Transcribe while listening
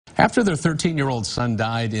After their 13-year-old son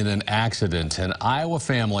died in an accident, an Iowa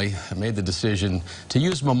family made the decision to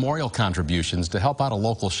use memorial contributions to help out a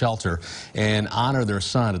local shelter and honor their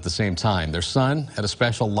son at the same time. Their son had a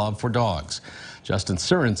special love for dogs. Justin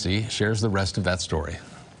Surency shares the rest of that story.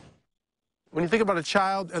 When you think about a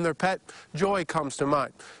child and their pet, joy comes to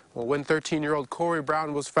mind. Well, when 13-year-old Corey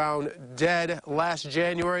Brown was found dead last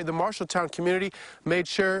January, the Marshalltown community made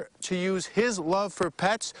sure to use his love for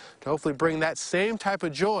pets to hopefully bring that same type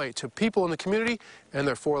of joy to people in the community and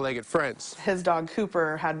their four-legged friends. His dog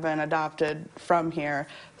Cooper had been adopted from here,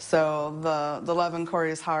 so the love in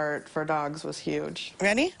Corey's heart for dogs was huge.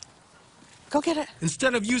 Ready? Go get it.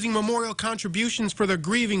 Instead of using memorial contributions for their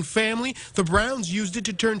grieving family, the Browns used it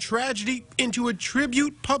to turn tragedy into a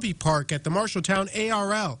tribute puppy park at the Marshalltown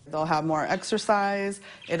ARL. They'll have more exercise,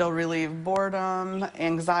 it'll relieve boredom,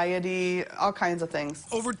 anxiety, all kinds of things.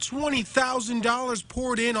 Over $20,000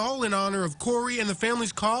 poured in, all in honor of Corey and the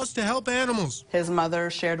family's cause to help animals. His mother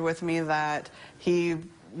shared with me that he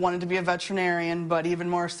wanted to be a veterinarian, but even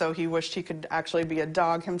more so, he wished he could actually be a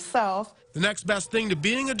dog himself. The next best thing to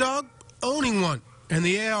being a dog? Owning one. And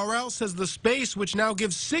the ARL says the space, which now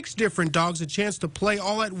gives 6 different dogs a chance to play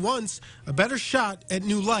all at once, a better shot at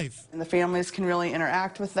new life. And the families can really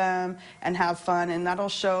interact with them and have fun, and that'll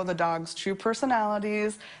show the dogs' true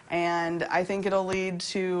personalities, and I think it'll lead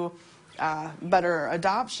to better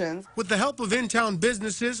adoptions. With the help of in-town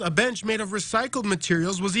businesses, a bench made of recycled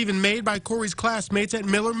materials was even made by Corey's classmates at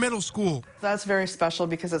Miller Middle School. That's very special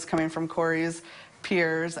because it's coming from Corey's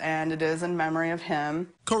peers, and it is in memory of him.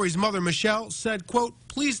 Corey's mother, Michelle, said, quote,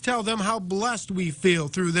 "Please tell them how blessed we feel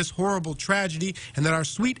through this horrible tragedy and that our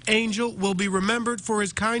sweet angel will be remembered for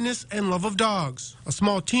his kindness and love of dogs." A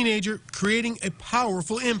small teenager creating a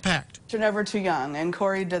powerful impact. You're never too young, and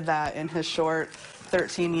Corey did that in his short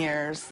 13 years.